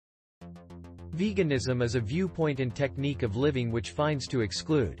Veganism is a viewpoint and technique of living which finds to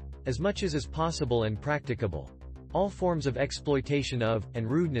exclude, as much as is possible and practicable, all forms of exploitation of, and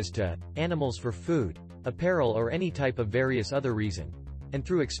rudeness to, animals for food, apparel or any type of various other reason, and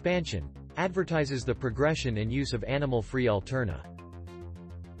through expansion, advertises the progression and use of animal-free alterna.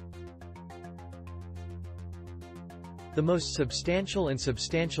 The most substantial and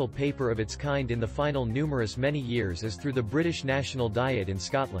substantial paper of its kind in the final numerous many years is through the British National Diet in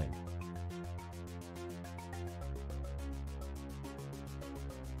Scotland.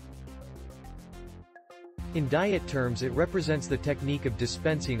 In diet terms, it represents the technique of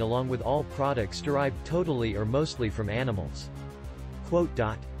dispensing along with all products derived totally or mostly from animals.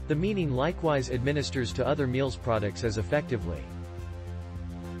 The meaning likewise administers to other meals products as effectively.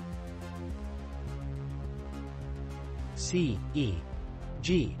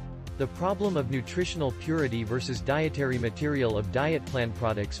 C.E.g. The problem of nutritional purity versus dietary material of diet plan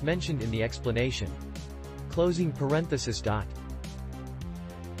products mentioned in the explanation. Closing parenthesis.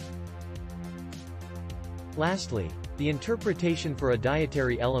 Lastly, the interpretation for a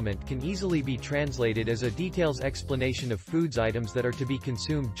dietary element can easily be translated as a details explanation of foods items that are to be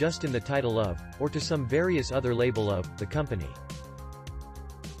consumed just in the title of, or to some various other label of, the company.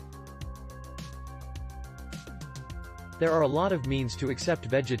 There are a lot of means to accept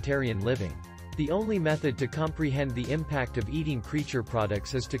vegetarian living. The only method to comprehend the impact of eating creature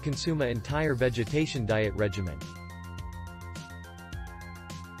products is to consume an entire vegetation diet regimen.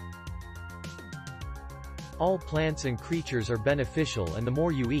 All plants and creatures are beneficial, and the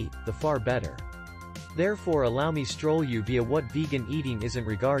more you eat, the far better. Therefore allow me stroll you via what vegan eating isn't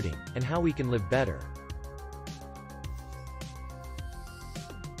regarding, and how we can live better.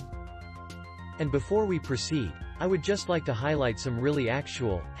 And before we proceed, I would just like to highlight some really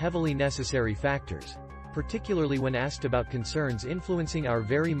actual, heavily necessary factors, particularly when asked about concerns influencing our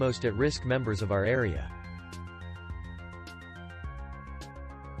very most at-risk members of our area.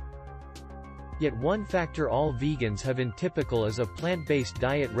 Yet one factor all vegans have in typical is a plant-based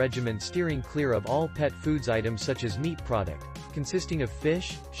diet regimen steering clear of all pet foods items such as meat product, consisting of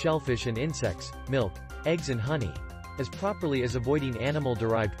fish, shellfish and insects, milk, eggs and honey, as properly as avoiding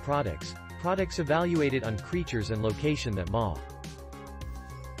animal-derived products, products evaluated on creatures and location that maul.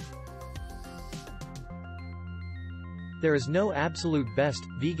 There is no absolute best,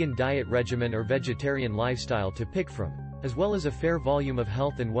 vegan diet regimen or vegetarian lifestyle to pick from, as well as a fair volume of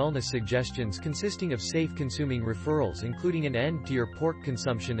health and wellness suggestions consisting of safe consuming referrals including an end to your pork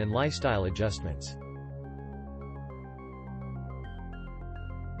consumption and lifestyle adjustments.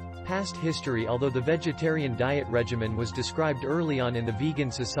 Past history. Although the vegetarian diet regimen was described early on in the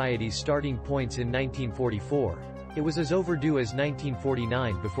Vegan Society's starting points in 1944, it was as overdue as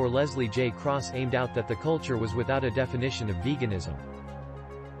 1949 before Leslie J. Cross aimed out that the culture was without a definition of veganism.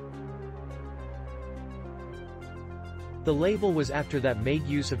 The label was after that made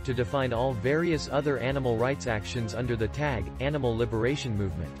use of to define all various other animal rights actions under the tag, Animal Liberation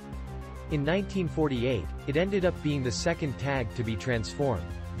Movement. In 1948, it ended up being the second tag to be transformed,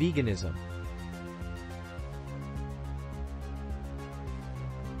 Veganism.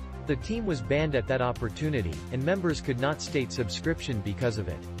 The team was banned at that opportunity, and members could not state subscription because of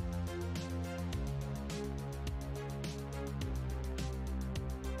it.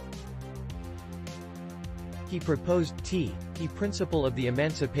 He proposed the principle of the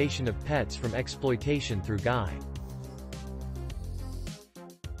emancipation of pets from exploitation through Guy.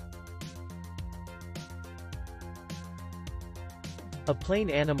 A plain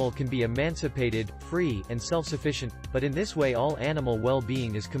animal can be emancipated, free, and self-sufficient, but in this way all animal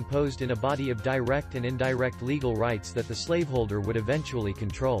well-being is composed in a body of direct and indirect legal rights that the slaveholder would eventually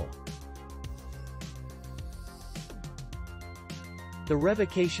control. The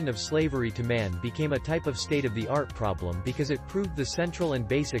revocation of slavery to man became a type of state-of-the-art problem because it proved the central and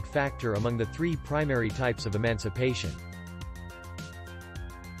basic factor among the three primary types of emancipation.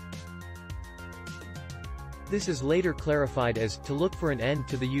 This is later clarified as, to look for an end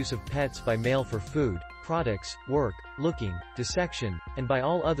to the use of pets by male for food, products, work, looking, dissection, and by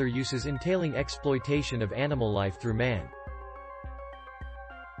all other uses entailing exploitation of animal life through man.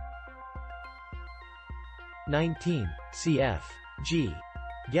 19. Cf. G.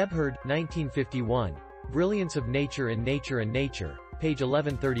 Gebhard, 1951. Brilliance of Nature in Nature and Nature, page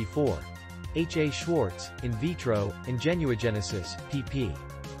 1134. H. A. Schwartz, In Vitro, Ingenuogenesis, pp.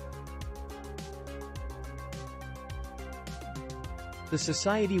 The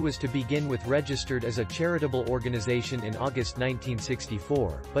society was to begin with registered as a charitable organization in August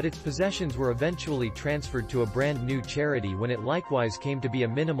 1964, but its possessions were eventually transferred to a brand new charity when it likewise came to be a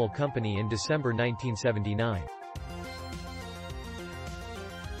minimal company in December 1979.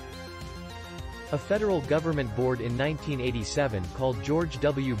 A federal government board in 1987 called George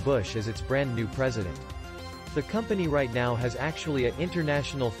W. Bush as its brand new president. The company right now has actually an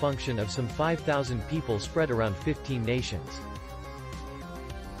international function of some 5,000 people spread around 15 nations.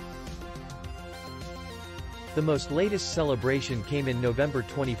 The most latest celebration came in November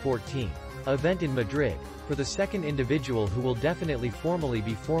 2014, an event in Madrid, for the second individual who will definitely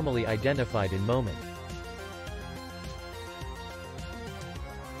be formally identified in moment.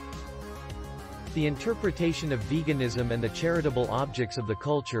 The interpretation of veganism and the charitable objects of the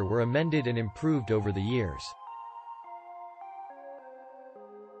culture were amended and improved over the years.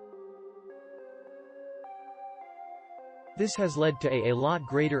 This has led to a lot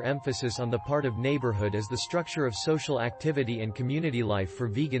greater emphasis on the part of neighborhood as the structure of social activity and community life for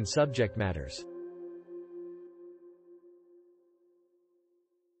vegan subject matters.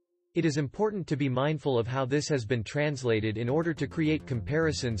 It is important to be mindful of how this has been translated in order to create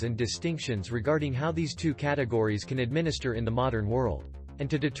comparisons and distinctions regarding how these two categories can administer in the modern world, and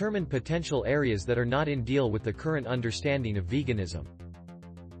to determine potential areas that are not in deal with the current understanding of veganism.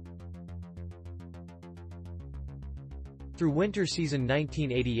 Through winter season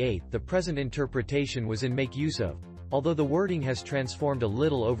 1988, the present interpretation was in make use of, although the wording has transformed a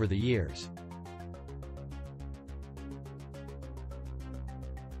little over the years.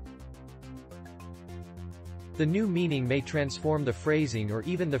 The new meaning may transform the phrasing or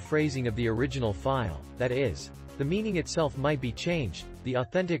even the phrasing of the original file, that is, the meaning itself might be changed, the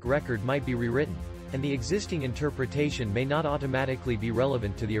authentic record might be rewritten, and the existing interpretation may not automatically be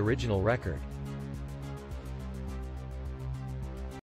relevant to the original record.